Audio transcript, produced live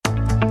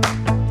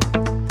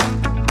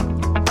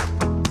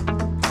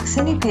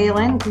Cindy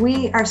Palen,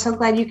 we are so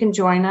glad you can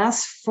join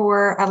us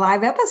for a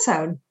live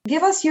episode.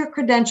 Give us your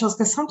credentials,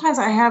 because sometimes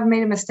I have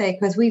made a mistake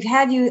because we've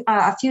had you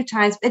a few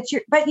times.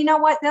 But you know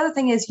what? The other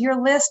thing is your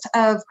list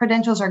of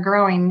credentials are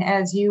growing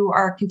as you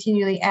are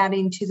continually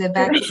adding to the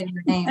back of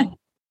your name.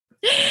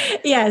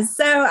 Yes.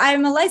 So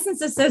I'm a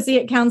licensed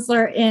associate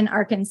counselor in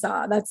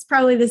Arkansas. That's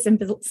probably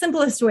the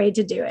simplest way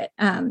to do it.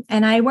 And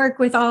I work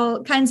with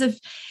all kinds of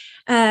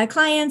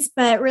clients,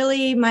 but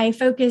really my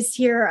focus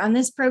here on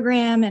this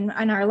program and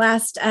on our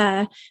last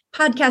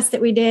podcast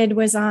that we did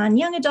was on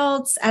young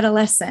adults,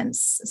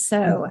 adolescents.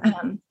 So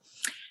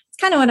it's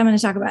kind of what I'm going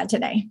to talk about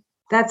today.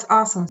 That's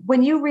awesome.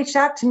 When you reached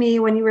out to me,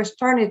 when you were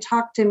starting to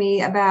talk to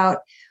me about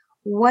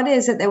what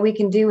is it that we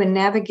can do in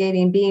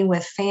navigating being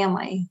with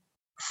family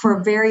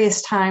for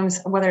various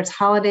times, whether it's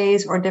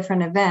holidays or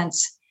different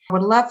events, I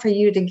would love for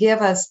you to give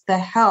us the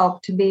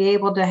help to be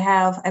able to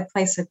have a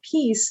place of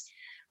peace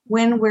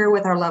when we're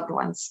with our loved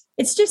ones.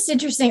 It's just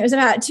interesting. It was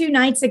about 2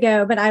 nights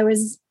ago, but I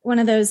was one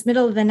of those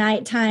middle of the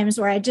night times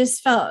where I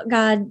just felt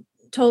God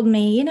told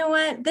me, you know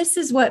what, this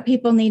is what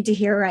people need to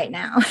hear right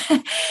now.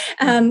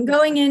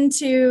 Going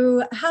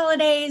into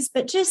holidays,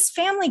 but just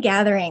family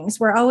gatherings.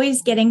 We're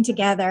always getting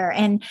together.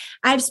 And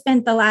I've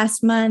spent the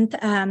last month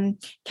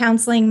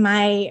counseling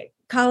my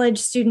college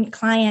student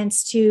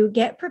clients to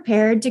get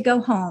prepared to go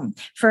home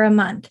for a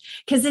month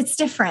because it's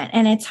different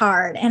and it's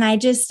hard. And I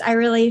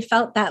really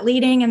felt that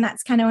leading. And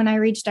that's kind of when I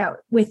reached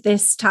out with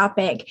this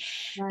topic,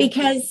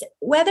 because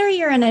whether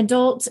you're an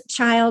adult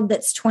child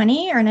that's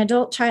 20 or an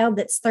adult child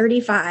that's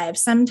 35,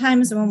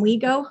 sometimes when we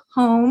go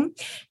home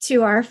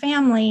to our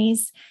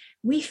families,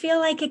 we feel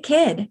like a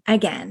kid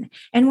again,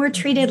 and we're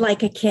treated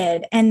like a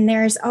kid. And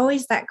there's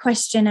always that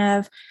question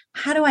of,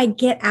 how do I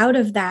get out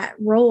of that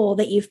role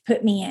that you've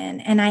put me in?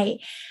 And I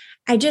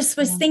just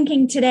was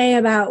thinking today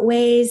about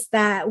ways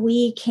that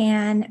we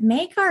can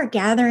make our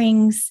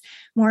gatherings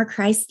more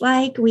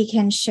Christ-like. We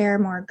can share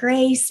more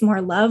grace,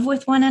 more love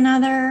with one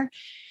another.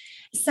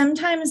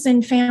 Sometimes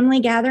in family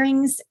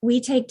gatherings,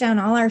 we take down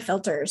all our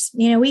filters.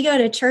 You know, we go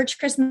to church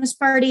Christmas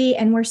party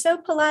and we're so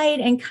polite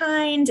and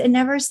kind and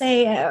never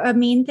say a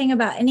mean thing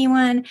about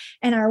anyone.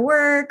 And our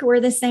work, we're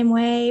the same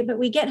way, but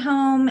we get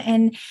home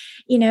and,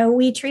 you know,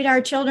 we treat our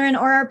children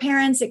or our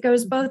parents, it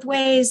goes both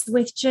ways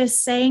with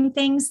just saying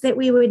things that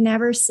we would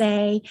never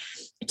say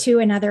to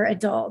another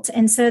adult.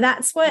 And so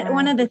that's what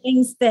one of the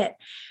things that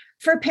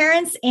for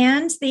parents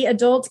and the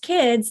adult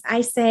kids, I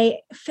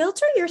say,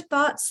 filter your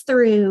thoughts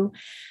through.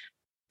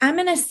 I'm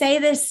going to say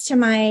this to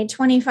my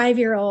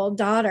 25-year-old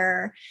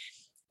daughter.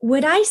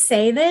 Would I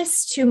say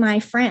this to my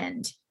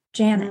friend,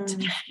 Janet?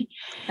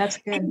 That's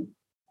good.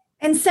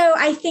 And so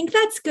I think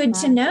that's good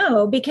to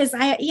know, because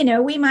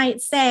we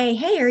might say,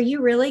 hey, are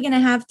you really going to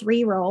have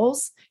 3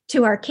 roles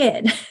to our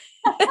kid?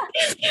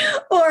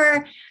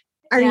 Or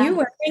are you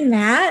wearing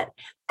that?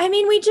 I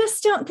mean, we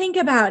just don't think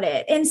about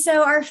it. And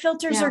so our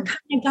filters are kind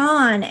of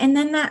gone. And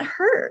then that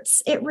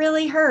hurts. It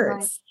really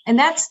hurts. Right. And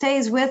that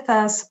stays with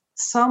us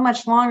so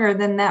much longer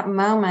than that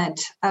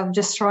moment of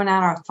just throwing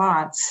out our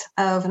thoughts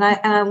of, and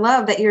I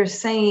love that you're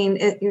saying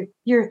it,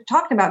 you're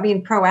talking about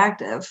being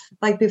proactive,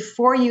 like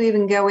before you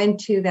even go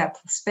into that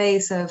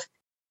space of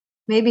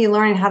maybe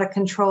learning how to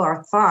control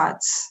our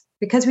thoughts,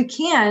 because we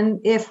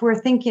can, if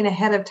we're thinking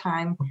ahead of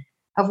time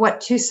of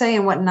what to say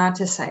and what not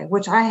to say,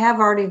 which I have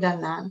already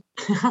done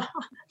that.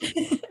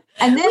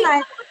 And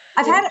then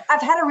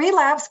I've had a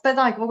relapse, but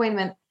like, well, wait a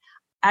minute,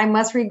 I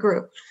must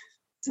regroup.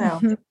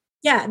 So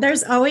yeah,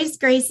 there's always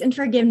grace and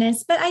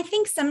forgiveness. But I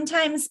think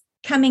sometimes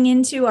coming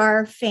into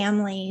our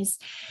families,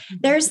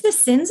 there's the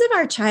sins of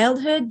our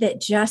childhood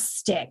that just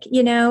stick.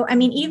 You know, I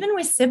mean, even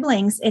with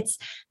siblings, it's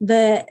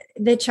the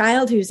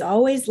child who's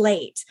always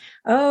late.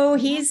 Oh,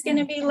 he's going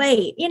to be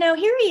late. You know,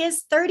 here he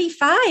is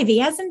 35. He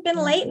hasn't been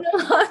late in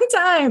a long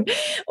time.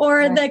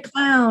 Or the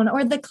clown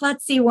or the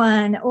klutzy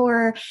one.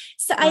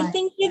 So I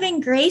think giving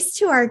grace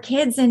to our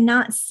kids and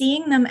not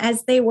seeing them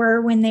as they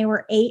were when they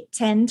were 8,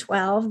 10,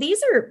 12.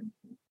 These are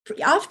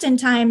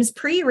oftentimes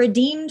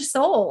pre-redeemed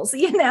souls,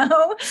 you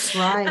know.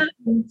 Right.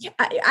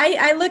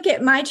 I look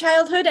at my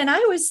childhood and I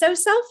was so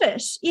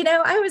selfish. You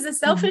know, I was a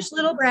selfish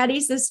little bratty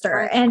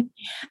sister, and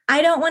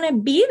I don't want to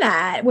be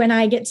that when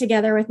I get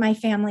together with my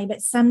family.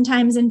 But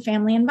sometimes in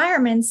family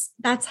environments,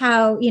 that's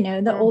how, you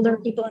know, the older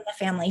people in the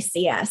family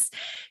see us.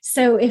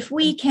 So if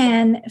we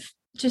can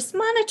just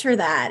monitor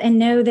that and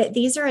know that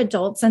these are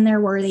adults and they're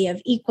worthy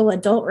of equal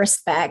adult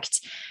respect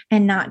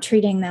and not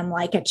treating them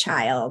like a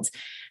child.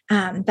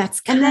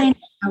 That's kind of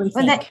how we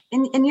think.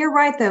 And you're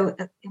right, though.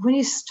 When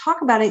you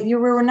talk about it,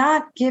 we're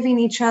not giving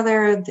each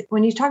other,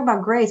 when you talk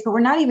about grace, but we're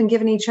not even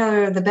giving each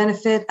other the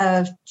benefit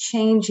of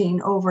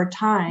changing over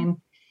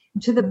time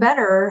to the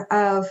better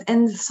of,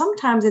 and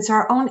sometimes it's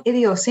our own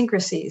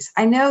idiosyncrasies.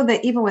 I know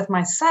that even with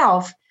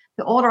myself,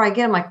 the older I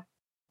get, I'm like,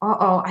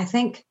 I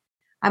think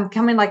I'm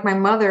coming like my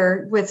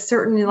mother with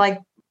certain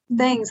like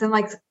things, and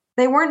like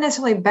they weren't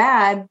necessarily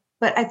bad.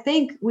 But I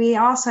think we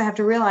also have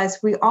to realize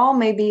we all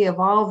may be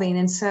evolving.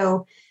 And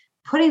so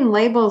putting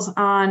labels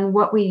on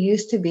what we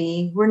used to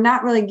be, we're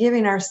not really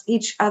giving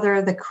each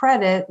other the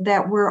credit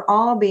that we're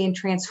all being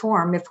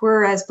transformed. If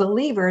we're, as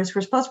believers,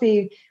 we're supposed to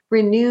be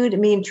renewed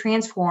and being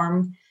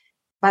transformed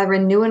by the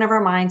renewing of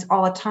our minds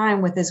all the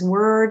time with his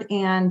word.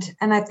 And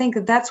I think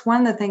that that's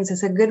one of the things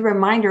that's a good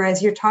reminder,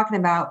 as you're talking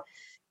about,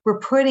 we're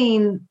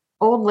putting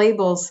old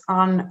labels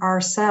on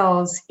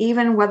ourselves,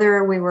 even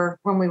whether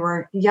when we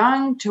were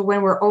young to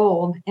when we're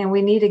old, and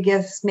we need to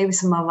give maybe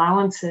some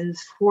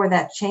allowances for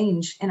that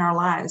change in our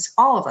lives.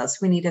 All of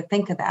us, we need to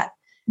think of that.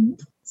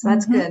 So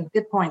that's good.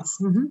 Good points.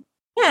 Mm-hmm.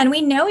 Yeah. And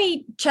we know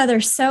each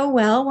other so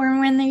well.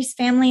 We're in these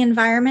family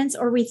environments,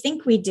 or we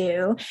think we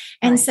do.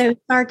 And so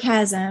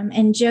sarcasm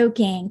and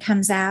joking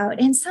comes out.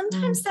 And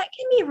sometimes that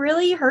can be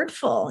really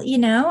hurtful,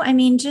 I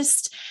mean,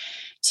 just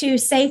to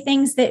say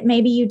things that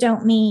maybe you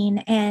don't mean,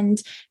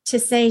 and to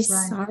say,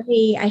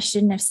 sorry, I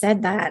shouldn't have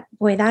said that.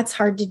 Boy, that's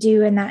hard to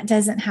do. And that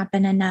doesn't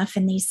happen enough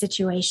in these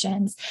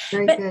situations.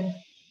 Very good.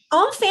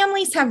 All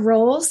families have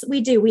roles.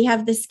 We do. We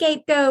have the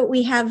scapegoat.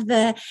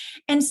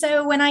 And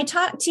so when I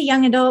talk to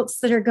young adults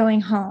that are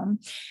going home,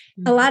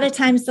 a lot of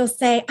times they'll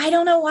say, I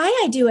don't know why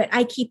I do it.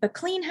 I keep a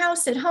clean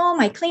house at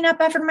home. I clean up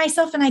after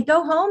myself, and I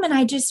go home and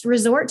I just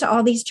resort to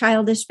all these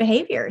childish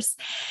behaviors.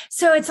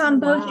 So it's on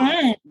both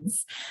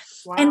ends.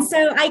 Wow. And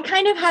so I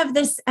kind of have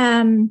this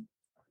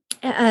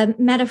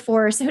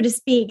metaphor, so to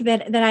speak,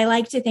 that I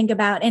like to think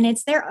about. And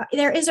it's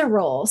there is a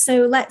role.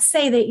 So let's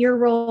say that your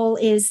role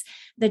is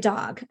the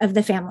dog of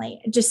the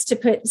family, just to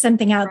put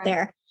something out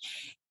there.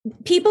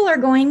 People are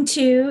going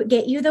to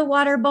get you the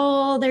water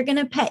bowl. They're going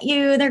to pet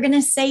you. They're going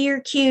to say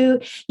you're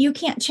cute. You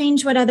can't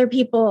change what other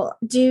people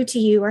do to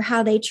you or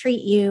how they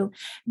treat you,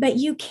 but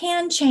you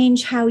can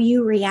change how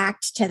you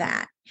react to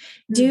that.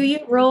 Do you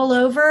roll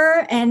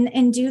over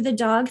and do the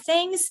dog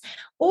things?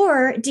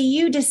 Or do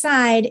you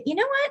decide, you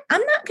know what,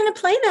 I'm not going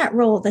to play that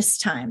role this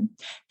time.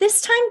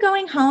 This time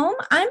going home,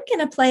 I'm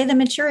going to play the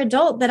mature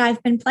adult that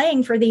I've been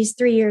playing for these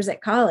 3 years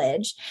at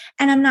college,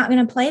 and I'm not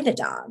going to play the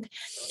dog.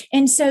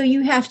 And so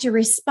you have to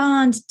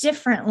respond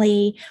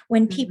differently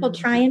when people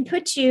try and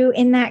put you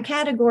in that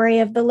category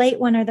of the late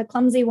one or the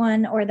clumsy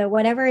one or the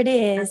whatever it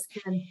is.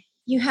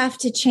 You have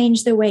to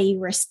change the way you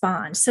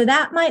respond. So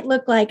that might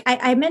look like,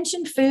 I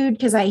mentioned food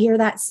because I hear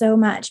that so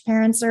much.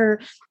 Parents are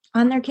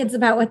on their kids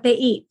about what they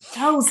eat.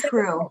 So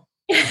true.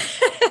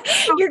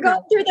 You're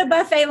going through the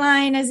buffet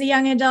line as a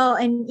young adult,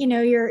 and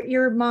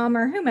your mom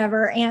or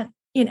whomever, aunt,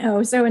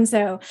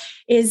 so-and-so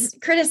is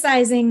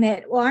criticizing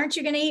that, well, aren't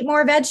you going to eat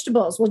more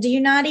vegetables? Well, do you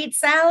not eat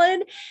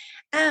salad?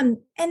 And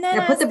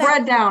then put the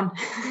bread down.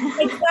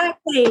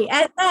 Exactly.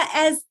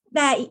 As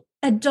that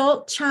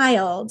adult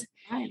child,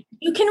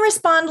 you can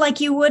respond like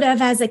you would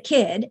have as a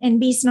kid and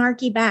be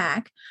snarky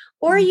back,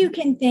 or you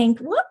can think,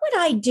 what would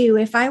I do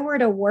if I were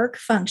at a work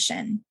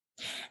function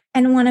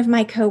and one of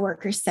my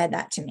coworkers said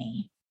that to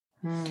me?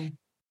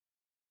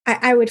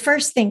 I would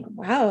first think,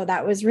 wow,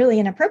 that was really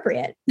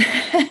inappropriate.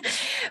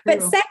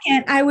 But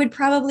second, I would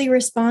probably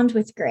respond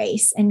with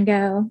grace and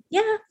go,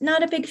 yeah,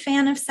 not a big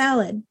fan of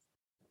salad,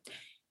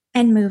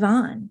 and move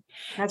on.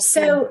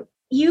 So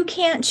you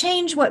can't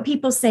change what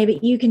people say,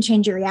 but you can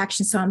change your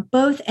reaction. So on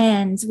both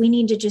ends, we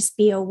need to just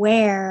be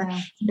aware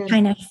and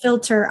kind of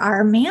filter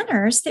our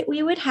manners that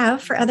we would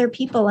have for other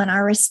people, and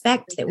our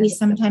respect that we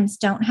sometimes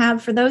don't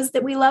have for those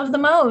that we love the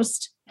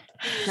most.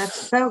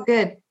 That's so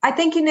good. I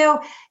think,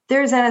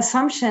 there's an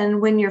assumption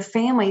when you're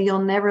family, you'll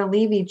never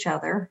leave each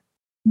other.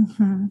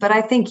 But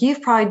I think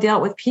you've probably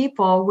dealt with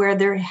people where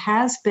there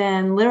has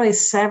been literally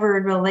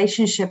severed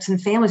relationships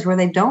and families where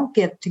they don't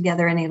get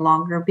together any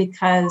longer,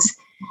 because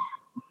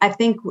I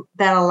think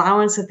that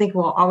allowance to think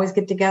we'll always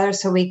get together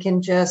so we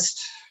can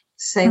just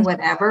say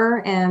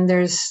whatever, and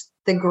there's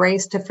the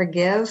grace to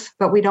forgive,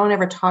 but we don't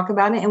ever talk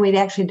about it, and we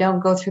actually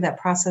don't go through that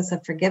process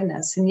of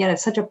forgiveness. And yet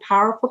it's such a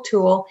powerful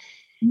tool.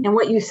 And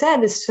what you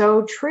said is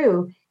so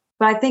true.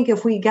 But I think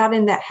if we got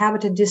in that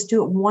habit to just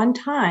do it one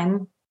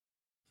time,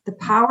 the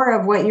power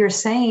of what you're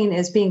saying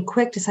is being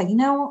quick to say,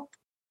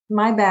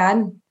 my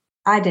bad.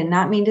 I did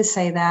not mean to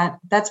say that.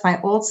 That's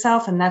my old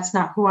self, and that's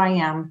not who I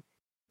am.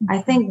 I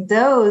think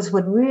those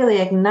would really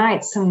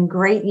ignite some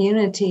great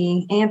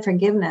unity and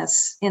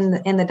forgiveness in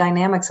the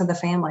dynamics of the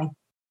family.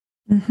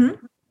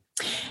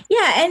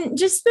 Yeah. And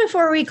just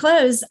before we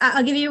close,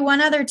 I'll give you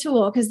one other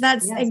tool, because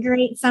that's a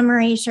great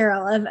summary,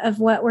 Cheryl, of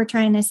what we're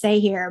trying to say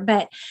here.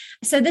 But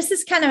so this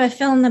is kind of a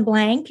fill in the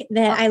blank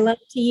that I love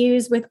to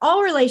use with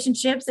all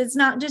relationships. It's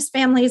not just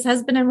families,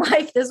 husband and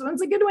wife. This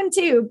one's a good one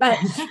too. But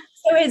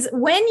so it's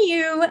when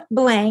you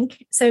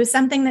blank, so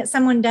something that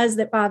someone does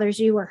that bothers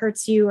you or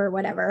hurts you or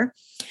whatever,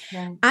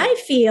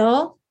 I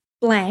feel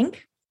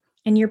blank,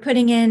 and you're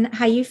putting in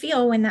how you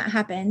feel when that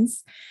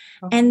happens.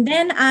 And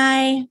then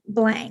I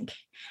blank.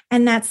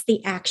 And that's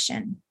the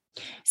action.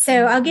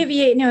 So I'll give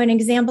you, an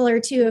example or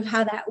two of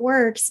how that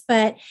works.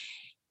 But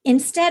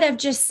instead of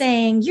just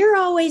saying, you're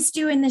always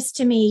doing this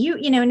to me, you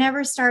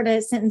never start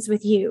a sentence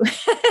with you.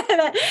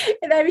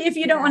 If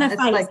you don't want to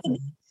fight.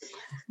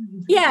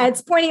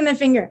 It's pointing the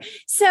finger.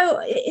 So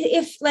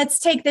let's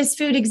take this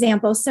food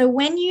example. So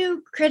when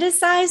you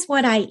criticize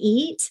what I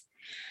eat,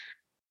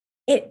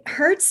 it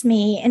hurts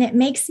me and it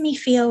makes me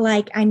feel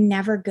like I'm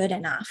never good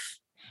enough.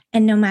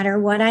 And no matter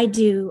what I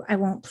do, I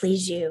won't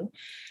please you.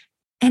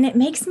 And it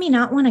makes me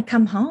not want to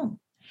come home.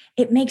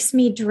 It makes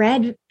me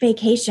dread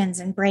vacations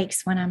and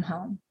breaks when I'm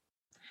home.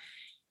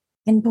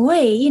 And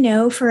boy,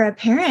 for a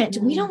parent,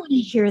 we don't want to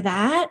hear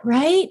that,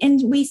 right?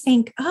 And we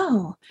think,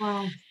 oh,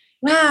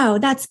 wow,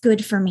 that's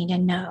good for me to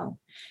know.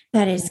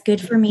 That is good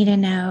for me to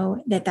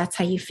know that that's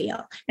how you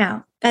feel.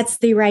 Now, that's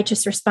the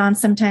righteous response.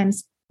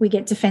 Sometimes we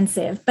get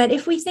defensive, but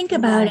if we think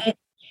about it,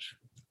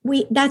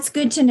 that's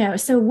good to know.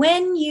 So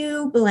when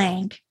you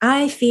blank,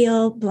 I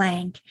feel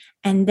blank,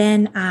 and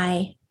then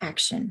I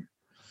action.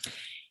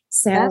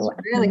 So that's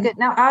really good.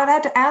 Now, I would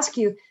have to ask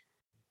you,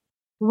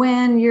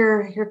 when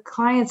your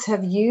clients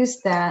have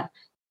used that,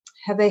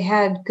 have they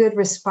had good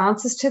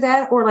responses to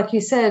that? Or like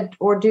you said,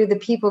 or do the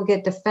people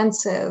get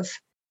defensive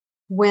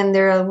when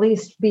they're at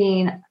least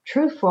being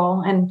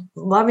truthful and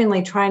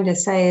lovingly trying to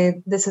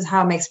say, this is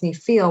how it makes me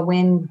feel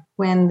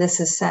when this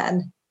is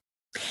said?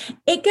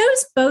 It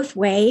goes both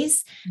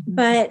ways,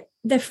 but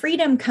the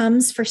freedom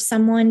comes for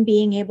someone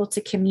being able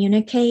to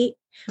communicate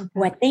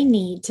what they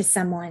need to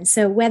someone.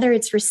 So whether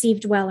it's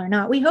received well or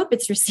not, we hope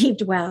it's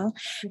received well,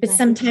 but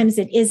sometimes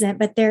it isn't,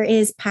 but there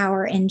is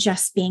power in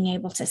just being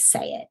able to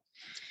say it.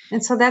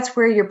 And so that's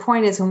where your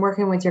point is when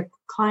working with your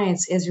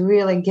clients, is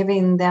really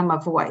giving them a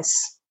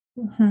voice.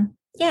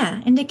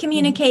 Yeah. And to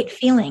communicate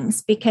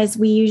feelings, because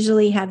we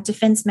usually have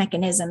defense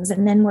mechanisms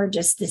and then we're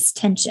just this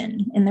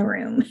tension in the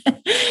room.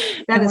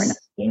 That is we're not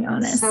being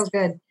honest. So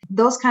good.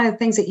 Those kind of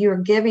things that you are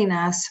giving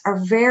us are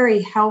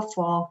very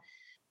helpful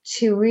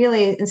to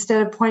really,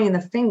 instead of pointing the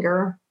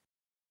finger,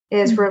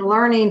 is we're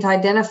learning to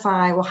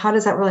identify, well, how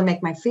does that really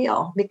make me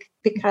feel?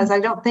 Because I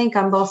don't think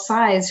on both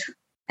sides,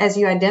 as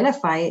you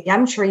identify it,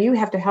 I'm sure you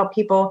have to help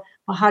people.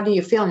 Well, how do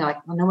you feel? And you're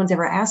like, well, no one's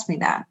ever asked me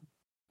that.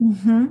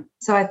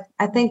 So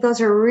I think those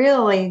are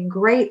really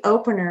great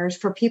openers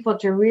for people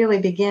to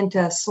really begin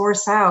to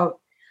source out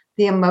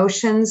the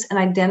emotions and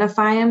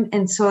identify them,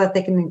 and so that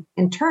they can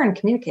in turn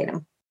communicate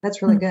them.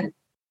 That's really good.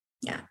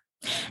 Yeah.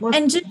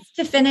 And just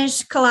to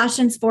finish,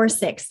 Colossians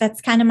 4:6, that's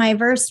kind of my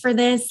verse for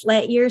this.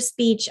 Let your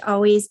speech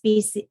always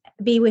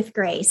be with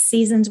grace,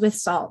 seasoned with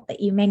salt, that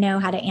you may know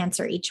how to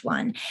answer each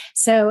one.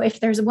 So if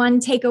there's one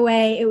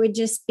takeaway, it would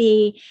just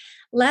be,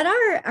 let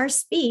our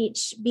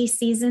speech be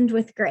seasoned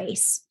with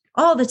grace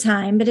all the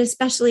time, but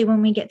especially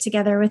when we get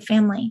together with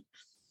family.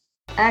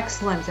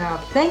 Excellent job.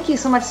 Thank you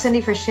so much,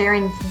 Cindy, for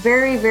sharing.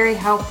 Very, very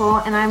helpful.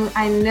 And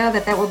I know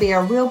that will be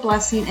a real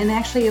blessing, and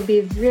actually it'll be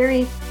a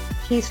very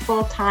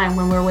peaceful time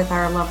when we're with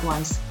our loved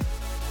ones.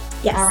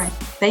 Yes. All right.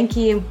 Thank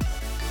you.